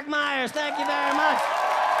 I'm Eric Myers. Thank you very much.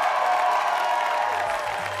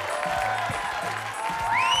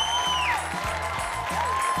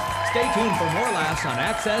 Stay tuned for more laughs on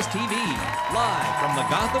Access TV. Live from the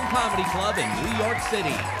Gotham Comedy Club in New York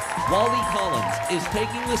City, Wally Collins is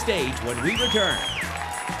taking the stage when we return.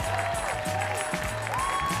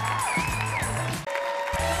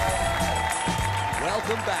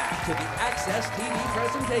 Welcome back to the Access TV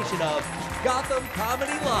presentation of Gotham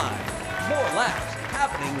Comedy Live. More laughs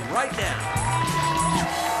happening right now.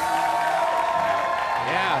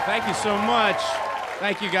 Yeah, thank you so much.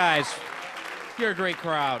 Thank you, guys. You're a great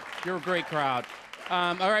crowd. You're a great crowd.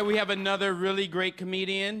 All right, we have another really great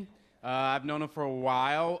comedian. I've known him for a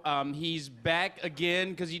while. He's back again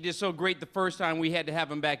because he did so great the first time we had to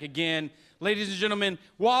have him back again. Ladies and gentlemen,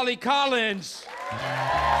 Wally Collins.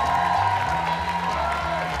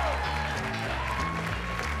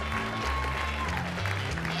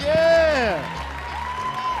 Yeah!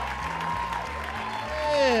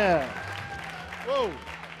 Yeah! Whoa!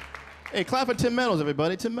 Hey, clap for Tim Meadows,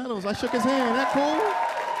 everybody. Tim Meadows, I shook his hand. That cool?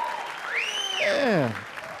 Yeah.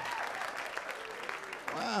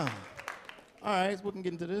 Wow. All right, so we can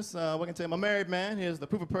get into this. We can tell I'm a married man. Here's the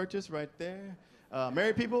proof of purchase right there.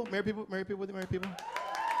 Married people, with the married people.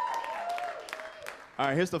 All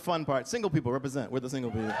right, here's the fun part. Single people represent. We're the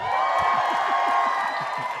single people.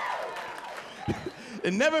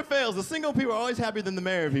 It never fails. The single people are always happier than the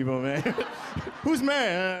married people, man. Who's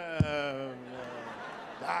married?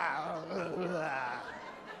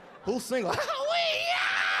 Who's single?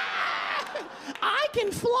 I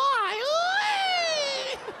can fly.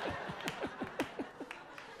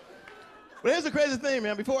 But here's the crazy thing,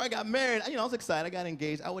 man. Before I got married, I was excited. I got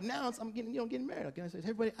engaged. I would announce I'm getting married. Okay, I said, hey,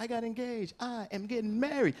 everybody, I got engaged. I am getting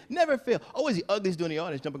married. Never fail. Always the ugliest dude in the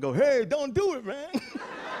audience jump and go, hey, don't do it, man.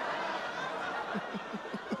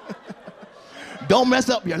 Don't mess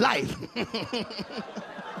up your life.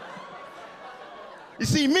 You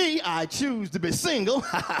see me, I choose to be single.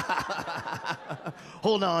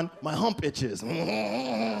 Hold on, my hump itches.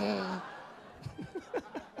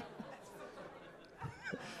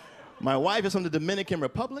 My wife is from the Dominican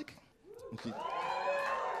Republic.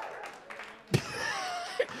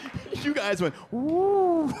 You guys went,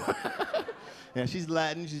 ooh. Yeah, she's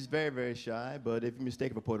Latin, she's very, very shy, but if you mistake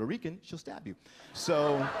her for Puerto Rican, she'll stab you.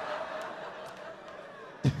 So,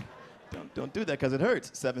 don't do that because it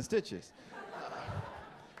hurts, 7 stitches.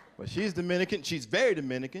 But she's Dominican, she's very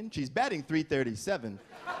Dominican, she's batting .337.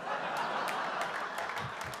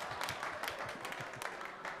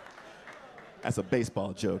 That's a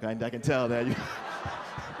baseball joke, I can tell that.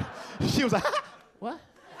 She was like, what?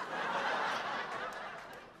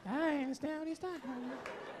 I understand what he's talking about.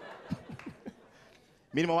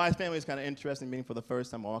 Meeting my wife's family is kind of interesting. Meeting for the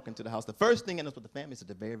first time, I walk into the house. The first thing I notice with the family is that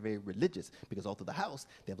they're very, very religious because all through the house,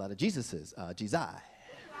 they have a lot of Jesuses. Jesus.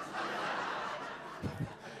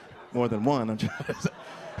 More than one. I'm trying to say.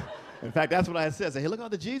 In fact, that's what I said. I said, hey, look at all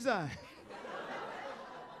the Jesus.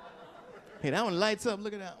 Hey, that one lights up.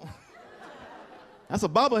 Look at that one. That's a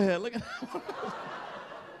bobblehead. Look at that one.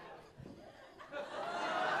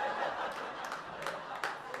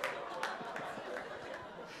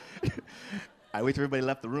 I wait till everybody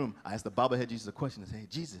left the room. I asked the bobblehead Jesus a question. I say, hey,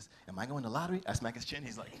 Jesus, am I going to the lottery? I smack his chin.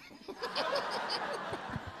 He's like,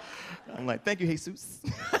 I'm like, thank you, Jesus.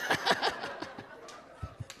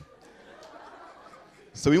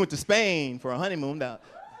 So we went to Spain for a honeymoon. That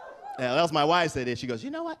was my wife said it. She goes,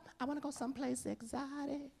 you know what? I want to go someplace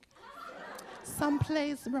exotic,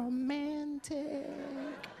 someplace romantic,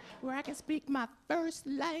 where I can speak my first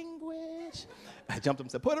language. I jumped up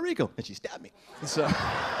and said, Puerto Rico, and she stabbed me. So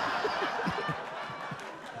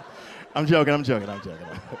I'm joking.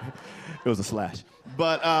 It was a slash.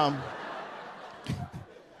 But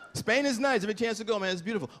Spain is nice. Every chance to go, man, it's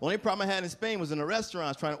beautiful. Only problem I had in Spain was in the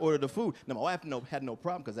restaurants trying to order the food. Now, my wife had no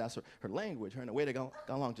problem because that's her language. Her and the waiter got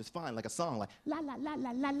along just fine, like a song, like la la la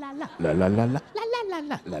la la la la la la la la la la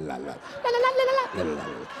la la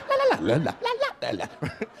la la.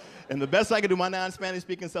 And the best I could do, my non-Spanish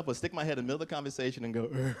speaking self, was stick my head in the middle of the conversation and go.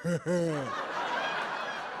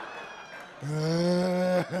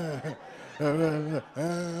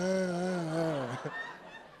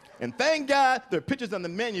 And thank God there are pictures on the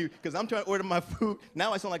menu because I'm trying to order my food.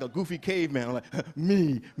 Now I sound like a goofy caveman. I'm like,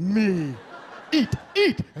 me, eat.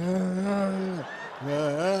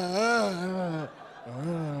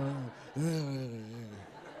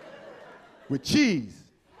 With cheese.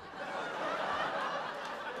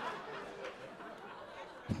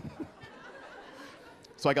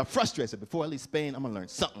 So I got frustrated. I said, before I leave Spain, I'm going to learn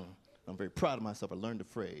something. I'm very proud of myself. I learned the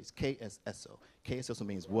phrase KSSO. KSSO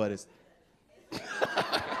means what is...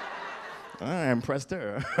 I impressed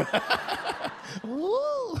her.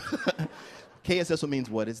 Que es eso means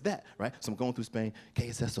what is that, right? So I'm going through Spain. Que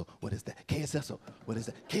es eso? What is that? Que es eso? What is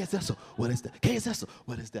that? Que es eso? What is that? Que es eso?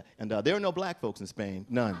 What is that? And there are no black folks in Spain,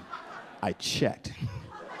 none. I checked.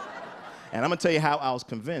 And I'm gonna tell you how I was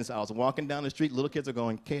convinced. I was walking down the street, little kids are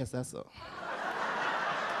going, Que es eso?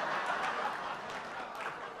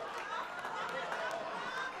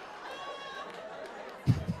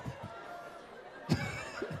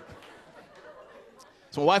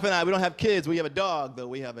 So my wife and I, we don't have kids. We have a dog, though.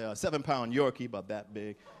 We have a 7-pound Yorkie, about that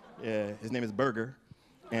big. Yeah, his name is Burger.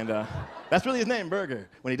 And that's really his name, Burger.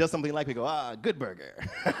 When he does something like, we go, good Burger.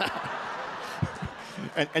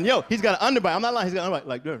 and yo, he's got an underbite. I'm not lying, he's got an underbite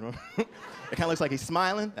like this. It kind of looks like he's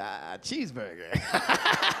smiling. Cheeseburger.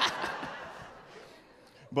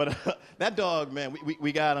 But that dog, man,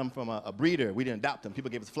 we got him from a breeder. We didn't adopt him. People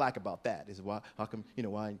gave us flack about that. They said, how come,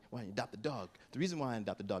 why you adopt the dog? The reason why I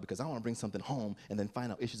adopt the dog, because I want to bring something home and then find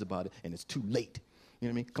out issues about it, and it's too late. You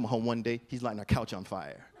know what I mean? Come home one day, he's lighting our couch on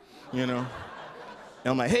fire, you know?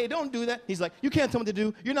 And I'm like, hey, don't do that. He's like, you can't tell me what to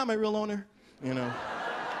do. You're not my real owner, you know?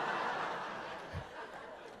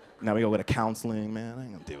 Now we go to counseling, man. I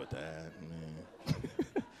ain't gonna deal with that, man.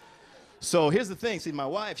 So here's the thing. See, my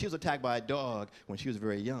wife, she was attacked by a dog when she was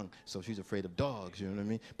very young, so she's afraid of dogs, you know what I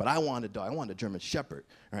mean? But I wanted a dog. I wanted a German Shepherd,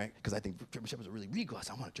 right? Because I think German Shepherds are really regal. I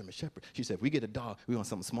said, I want a German Shepherd. She said, if we get a dog, we want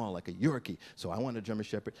something small like a Yorkie. So I wanted a German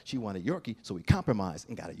Shepherd. She wanted a Yorkie, so we compromised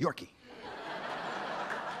and got a Yorkie.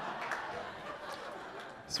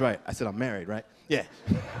 That's right. I said, I'm married, right? Yeah.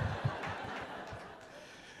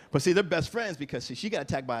 But see, they're best friends because she got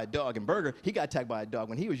attacked by a dog, and Burger, he got attacked by a dog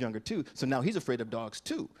when he was younger too. So now he's afraid of dogs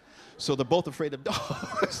too. So they're both afraid of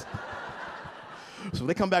dogs. So when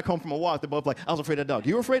they come back home from a walk, they're both like, I was afraid of a dog.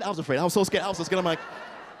 You were afraid? I was afraid. I was so scared. I was so scared. I'm like,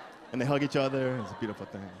 and they hug each other. It's a beautiful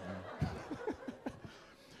thing. Yeah.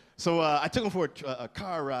 So I took him for a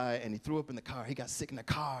car ride, and he threw up in the car. He got sick in the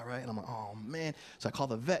car, right? And I'm like, oh, man. So I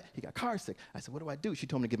called the vet. He got car sick. I said, what do I do? She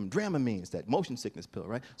told me to give him Dramamine, that motion sickness pill,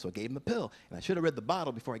 right? So I gave him the pill. And I should have read the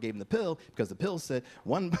bottle before I gave him the pill, because the pill said,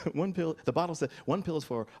 one pill, the bottle said, one pill is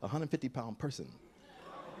for a 150-pound person.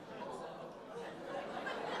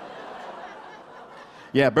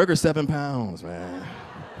 Yeah, Burger's 7 pounds, man.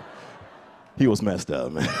 He was messed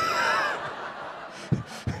up, man.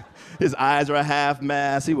 His eyes were half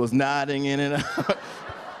masked. He was nodding in and out.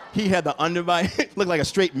 He had the underbite. Looked like a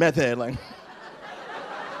straight meth head. Like.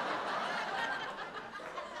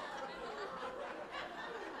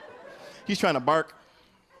 He's trying to bark.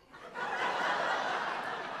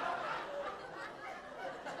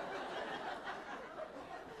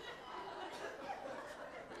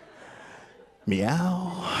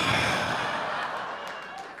 Meow.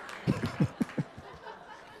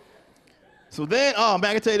 So then, man,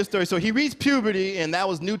 I can tell you the story. So he reached puberty, and that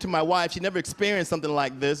was new to my wife. She never experienced something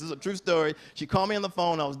like this. This is a true story. She called me on the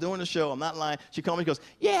phone. I was doing the show. I'm not lying. She called me. She goes,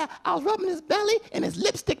 yeah, I was rubbing his belly, and his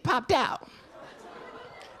lipstick popped out.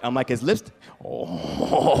 I'm like, his lipstick?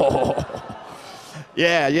 Oh.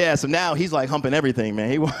 Yeah. So now he's like humping everything, man.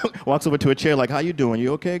 He walks over to a chair like, how you doing?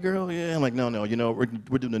 You okay, girl? Yeah. I'm like, no, we're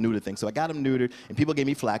doing the neuter thing. So I got him neutered, and people gave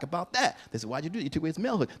me flack about that. They said, why'd you do it? You took away his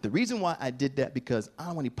manhood. The reason why I did that, because I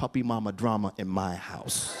don't want any puppy mama drama in my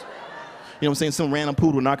house. You know what I'm saying? Some random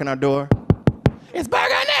poodle knocking our door. It's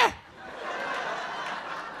Burger in there!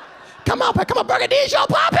 Come on, Burger, these your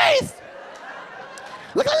puppies!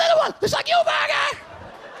 Look at the little one, looks like you, Burger!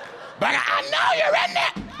 Burger, I know you're in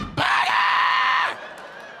there! Burger!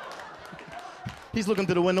 He's looking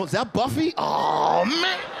through the window. Is that Buffy? Oh,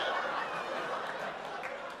 man.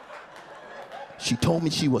 She told me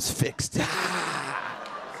she was fixed.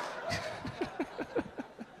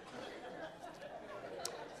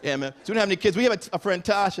 Yeah, man. So we don't have any kids. We have a friend,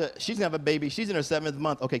 Tasha. She's gonna have a baby. She's in her 7th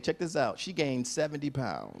month. Okay, check this out. She gained 70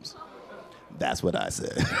 pounds. That's what I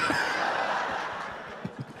said.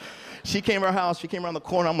 She came to our house. She came around the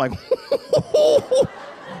corner. I'm like,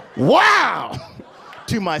 wow.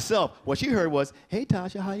 To myself, what she heard was, hey,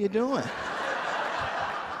 Tasha, how you doing?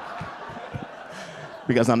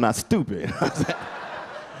 Because I'm not stupid.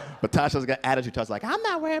 But Tasha's got attitude. Tasha's like, I'm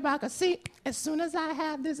not worried about, because see, as soon as I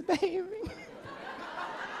have this baby,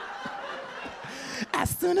 as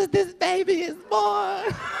soon as this baby is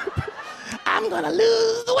born, I'm going to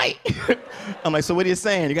lose the weight. I'm like, so what are you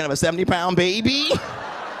saying? You're going to have a 70-pound baby?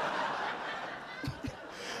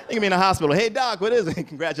 You can be in the hospital. Hey, doc, what is it?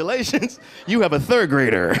 Congratulations. You have a 3rd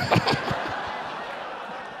grader.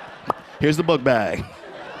 Here's the book bag.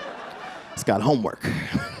 It's got homework.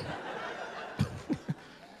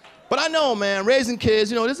 But I know, man, raising kids,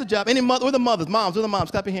 this is a job. Any mother, where the mothers? Moms, where the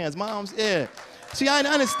moms? Clap your hands. Moms, yeah. See, I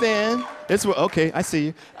understand. It's okay, I see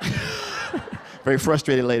you. Very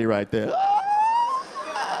frustrated lady right there.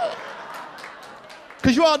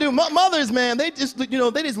 Because you all do. Mothers, man, they just, they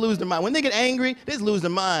just lose their mind. When they get angry, they just lose their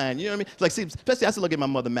mind. You know what I mean? Like, see, especially I used to look at my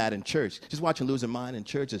mother mad in church. Just watching lose her mind in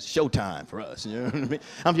church is showtime for us. You know what I mean?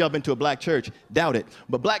 How many of y'all been to a black church? Doubt it.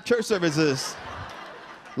 But black church services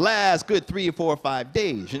last good 3 or 4 or 5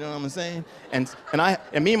 days. You know what I'm saying? And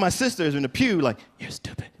me and my sisters in the pew, like, you're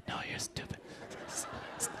stupid. No, you're stupid.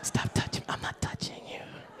 Stop touching. I'm not touching you.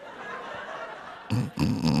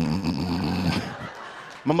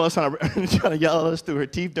 My mother's trying to yell at us through her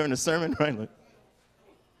teeth during the sermon, right? Like,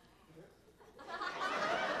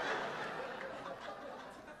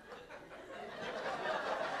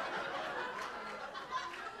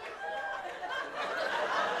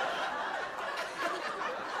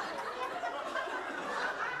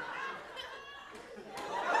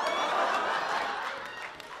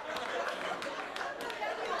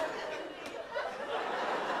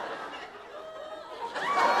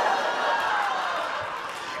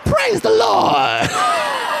 praise the Lord.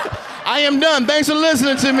 I am done. Thanks for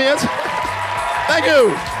listening to me. Thank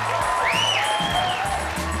you.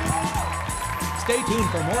 Stay tuned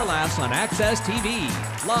for more laughs on Access TV,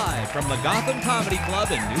 live from the Gotham Comedy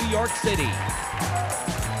Club in New York City.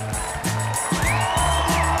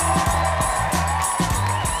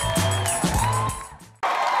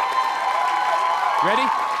 Ready?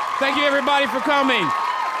 Thank you, everybody, for coming.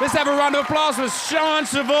 Let's have a round of applause for Sean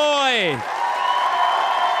Savoy,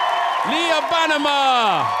 Leah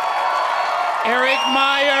Bonema, Eric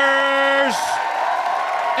Myers,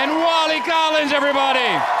 and Wally Collins,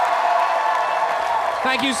 everybody.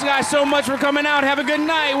 Thank you guys so much for coming out. Have a good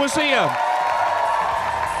night. We'll see you.